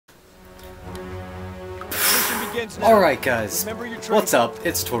begins now. Alright guys, Remember your training. what's up?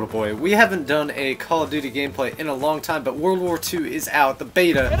 It's Toidleboy. We haven't done a Call of Duty gameplay in a long time, but World War II is out, the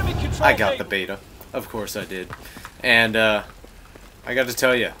beta. Enemy control I got table. the beta. Of course I did. And, I got to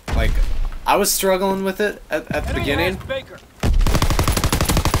tell you, like, I was struggling with it at the Enemy beginning. has Baker.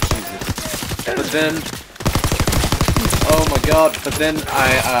 Jesus. But then, oh my god, but then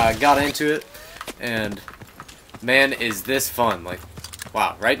I got into it, and man, is this fun. Like,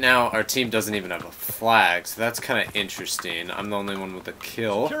 wow, right now our team doesn't even have a flag, so that's kind of interesting. I'm the only one with a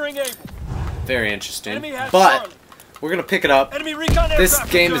kill. Securing Able. Very interesting. Enemy has But Charlie. we're gonna pick it up. Enemy recon This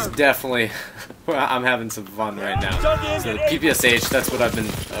aircraft game is returned. definitely I'm having some fun right now. Dug in So and PPSH, that's what I've been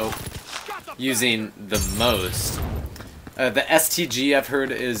using the most. The STG I've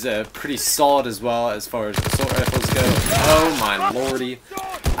heard is pretty solid as well as far as assault rifles go. Oh my lordy.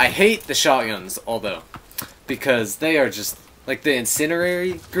 I hate the shotguns, although, because they are just like the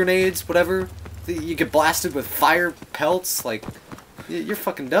incendiary grenades, whatever. You get blasted with fire pelts, like you're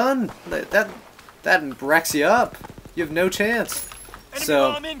fucking done. That wrecks you up. You have no chance. Enemy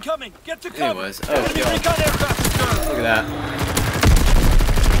So, bomb incoming. Get to cover. anyways, oh Enemy god, recon aircraft returned. look at that.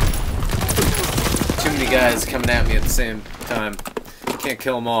 Too many guys coming at me at the same time. Can't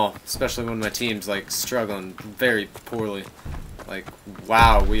kill them all, especially when my team's like struggling very poorly. Like,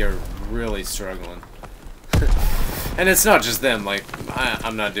 wow, we are really struggling. And it's not just them, like,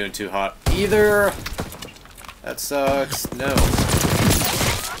 I'm not doing too hot either. That sucks. No.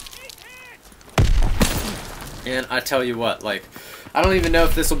 And I tell you what, like, I don't even know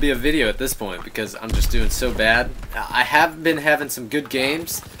if this will be a video at this point because I'm just doing so bad. I have been having some good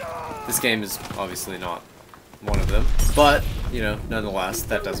games. This game is obviously not one of them, but, you know, nonetheless,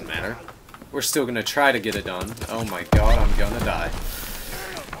 that doesn't matter. We're still gonna try to get it done. Oh my god, I'm gonna die.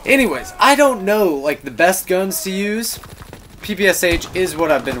 Anyways, I don't know, like, the best guns to use. PPSH is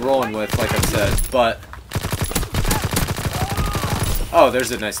what I've been rolling with, like I said, but... Oh, there's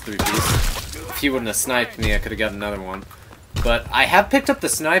a nice 3-piece. If he wouldn't have sniped me, I could have got another one. But I have picked up the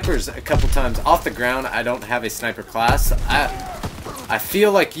snipers a couple times off the ground. I don't have a sniper class. I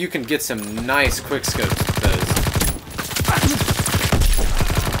feel like you can get some nice quickscopes with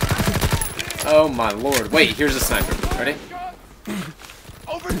those. Oh my lord. Wait, here's a sniper. Ready?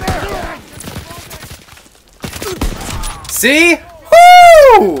 Over there. See?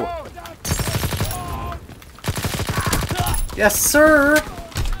 Woo! Yes, sir.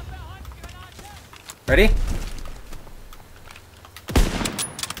 Ready?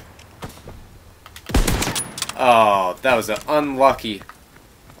 Oh, that was an unlucky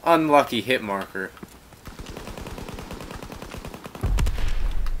hit marker.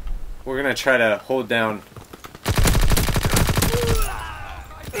 We're gonna try to hold down.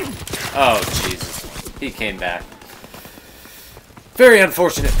 Oh, Jesus. He came back. Very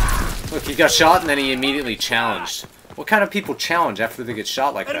unfortunate. Look, he got shot and then he immediately challenged. What kind of people challenge after they get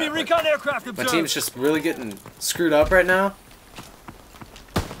shot like Enemy that? Like, recon aircraft my observed. team's just really getting screwed up right now.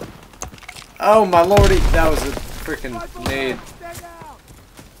 Oh my lordy, that was a freaking nade.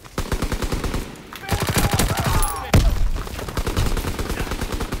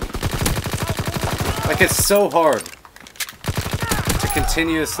 Like, it's so hard to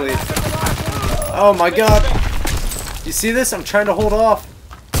continuously... Oh my god! You see this? I'm trying to hold off.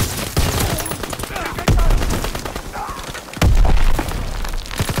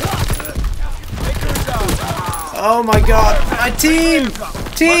 Oh my god! My team!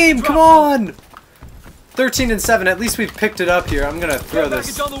 Team, come on! 13 and 7. At least we've picked it up here. I'm gonna throw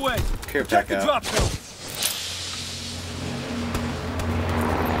this on the way. care Check pack the out. drop zone.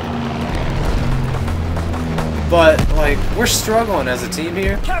 But, like, we're struggling as a team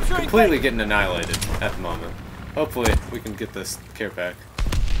here. Capturing Completely getting annihilated at the moment. Hopefully, we can get this care pack.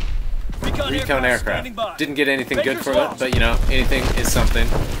 Recon aircraft. standing by. Didn't get anything good Baker's for it, lost. but, you know, anything is something.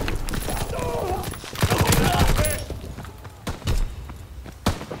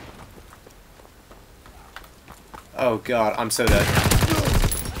 Oh god, I'm so dead.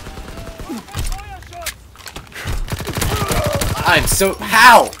 I'm so...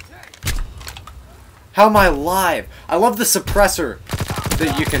 How? How am I alive? I love the suppressor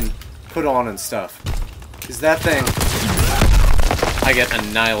that you can put on and stuff. Is that thing... I get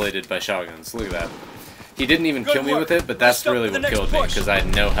annihilated by shotguns. Look at that. He didn't even kill me with it, but that's really what killed me, because I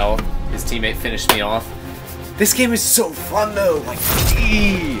had no health. His teammate finished me off. This game is so fun, though. Like,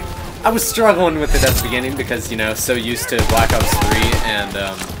 gee. I was struggling with it at the beginning because, you know, so used to Black Ops 3 and,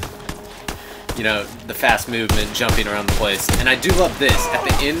 you know, the fast movement, jumping around the place. And I do love this. At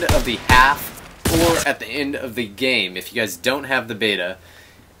the end of the half, or at the end of the game, if you guys don't have the beta,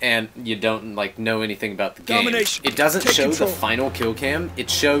 and you don't, like, know anything about the game, Domination. it doesn't Take show control. the final kill cam. It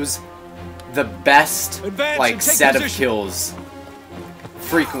shows the best Advance like and take set of position. kills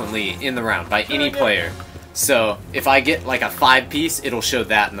frequently in the round by any player. So if I get like a 5-piece, it'll show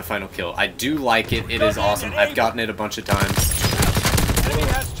that in the final kill. I do like it. It is awesome. I've gotten it a bunch of times. Enemy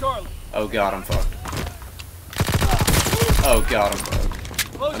has Charlie. Oh god, I'm fucked. Oh god, I'm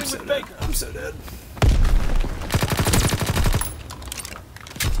fucked. Closing I'm so with dead. Baker. I'm so dead.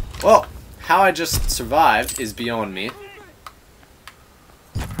 Well, how I just survived is beyond me.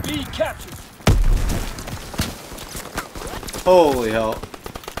 B captured. Holy hell.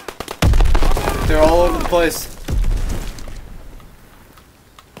 They're all over the place.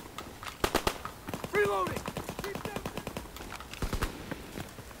 Reloading.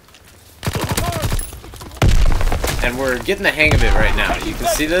 And we're getting the hang of it right now. You can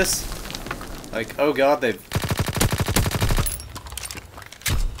see this? Like, oh god, they've...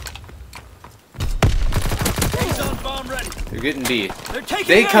 Azon bomb ready. They're getting D. They're taking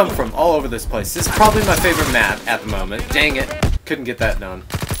They come angle. from all over this place. This is probably my favorite map at the moment. Dang it. Couldn't get that done.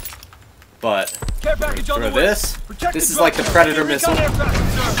 But, Care package on throw the way. this. Protect This the is like the drop. Predator Recon missile. aircraft,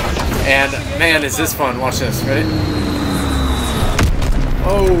 sir. And, man, is this fun. Watch this. Ready?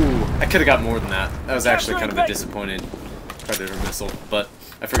 Oh, I could have got more than that. That was actually kind of a disappointing Predator missile. But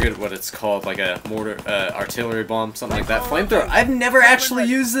I forget what it's called. Like a mortar, artillery bomb, something like that. Flamethrower. I've never actually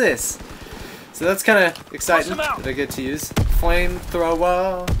used this. So that's kind of exciting that I get to use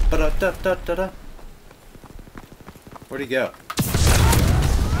flamethrower. Ba-da-da-da-da-da. Where'd he go?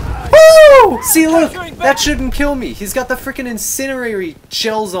 Woo! See, look! That shouldn't kill me. He's got the freaking incinerary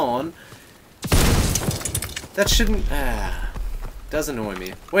shells on. That shouldn't... does annoy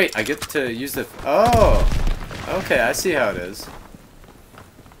me. Wait, I get to use the... Oh! Okay, I see how it is.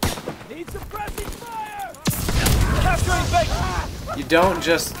 Need suppressing fire. Capturing Baker. You don't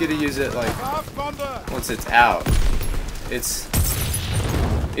just get to use it, like, once it's out. It's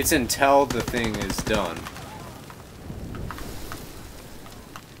until the thing is done.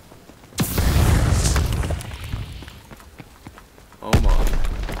 Oh my.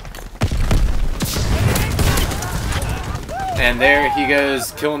 And there he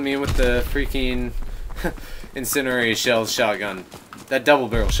goes, killing me with the freaking incendiary shells shotgun. That double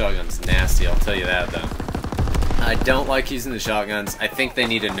barrel shotgun's nasty, I'll tell you that though. I don't like using the shotguns. I think they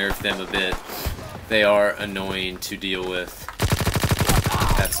need to nerf them a bit. They are annoying to deal with.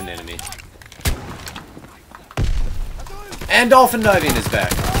 That's an enemy. And dolphin diving is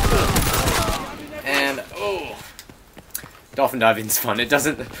back. And, oh. Dolphin diving's fun. It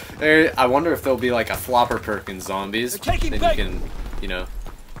doesn't... I wonder if there'll be like a flopper perk in zombies. Then you can, you know,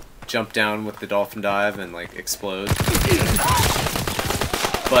 jump down with the dolphin dive and like explode.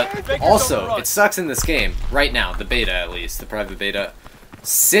 But also, it sucks in this game, right now, the beta at least, the private beta.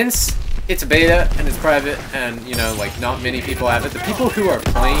 Since it's a beta and it's private and, you know, like not many people have it, the people who are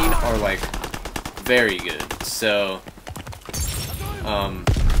playing are like very good. So,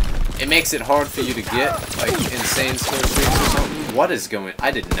 it makes it hard for you to get like insane score streaks or something. What is going...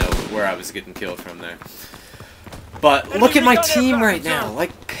 I didn't know where I was getting killed from there. But look at my team right now.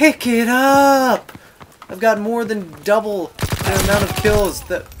 Like, pick it up! I've got more than double the amount of kills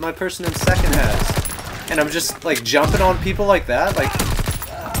that my person in second has. And I'm just, like, jumping on people like that? Like...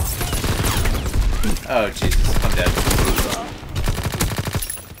 Oh, Jesus. I'm dead.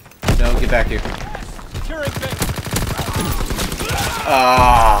 No, get back here.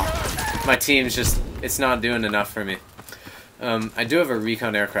 Ah... My team's just, it's not doing enough for me. I do have a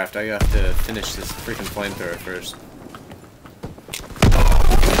recon aircraft. I got to finish this freaking flamethrower first.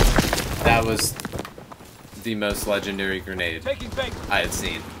 That was the most legendary grenade I had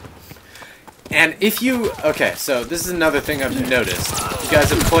seen. And if you, okay, so this is another thing I've noticed. You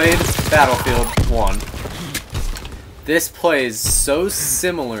guys have played Battlefield 1. This plays so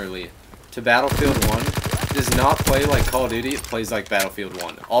similarly to Battlefield 1. Does not play like Call of Duty, it plays like Battlefield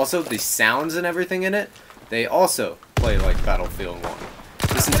 1. Also, the sounds and everything in it, they also play like Battlefield 1.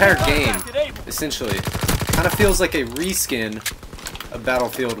 This entire game, essentially, kind of feels like a reskin of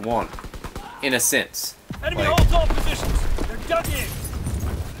Battlefield 1, in a sense. Enemy Like, holds all positions. They're dug in.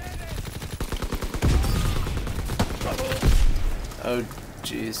 oh,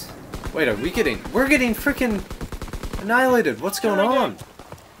 jeez. Wait, are we getting... We're getting freaking annihilated. What's going on?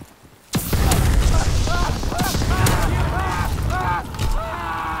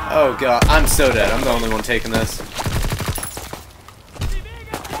 Oh god, I'm so dead. I'm the only one taking this.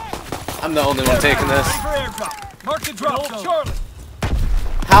 I'm the only one taking this. Mark the drop zone.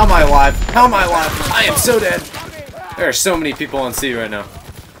 How am I alive? How am I alive? I am so dead. There are so many people on C right now.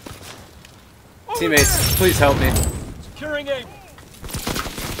 Teammates, please help me. Securing aim.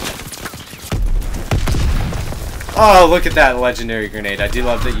 Oh, look at that legendary grenade. I do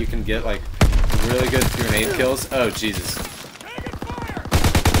love that you can get, like, really good grenade kills. Oh, Jesus.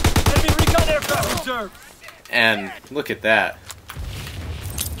 Enemy recon aircraft observed. And look at that.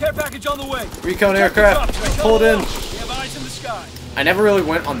 Care package on the way. Recon aircraft, pulled in. We have eyes in the sky. I never really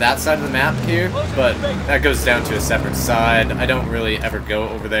went on that side of the map here, but that goes down to a separate side. I don't really ever go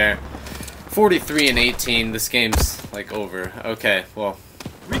over there. 43 and 18, this game's like over. Okay, well,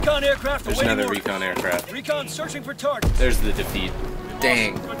 Recon aircraft there's awaiting another orders. recon aircraft. Recon searching for targets. There's the defeat.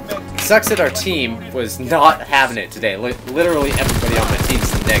 Dang. Sucks that our team was not having it today. Literally everybody on my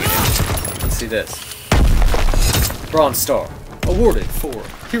team's negative. Let's see this. Bronze Star. Awarded for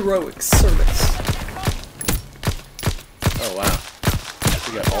heroic service. Oh, wow.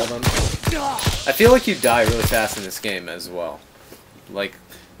 We got all of them. I feel like you die really fast in this game as well. Like,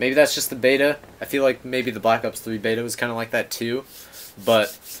 maybe that's just the beta. I feel like maybe the Black Ops 3 beta was kind of like that too.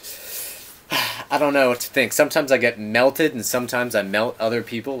 But I don't know what to think. Sometimes I get melted and sometimes I melt other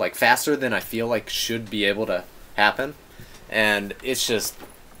people like faster than I feel like should be able to happen. And it's just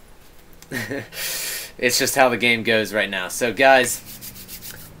it's just how the game goes right now. So guys,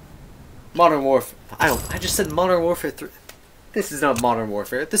 Modern Warfare. I just said Modern Warfare 3. This is not Modern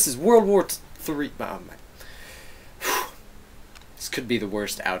Warfare. This is World War 3. Oh, man. This could be the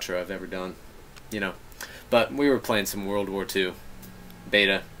worst outro I've ever done, you know. But we were playing some World War 2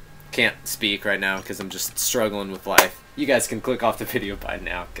 beta. Can't speak right now because I'm just struggling with life. You guys can click off the video by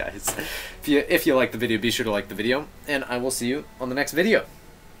now, guys. If you like the video, be sure to like the video, and I will see you on the next video.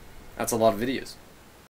 That's a lot of videos.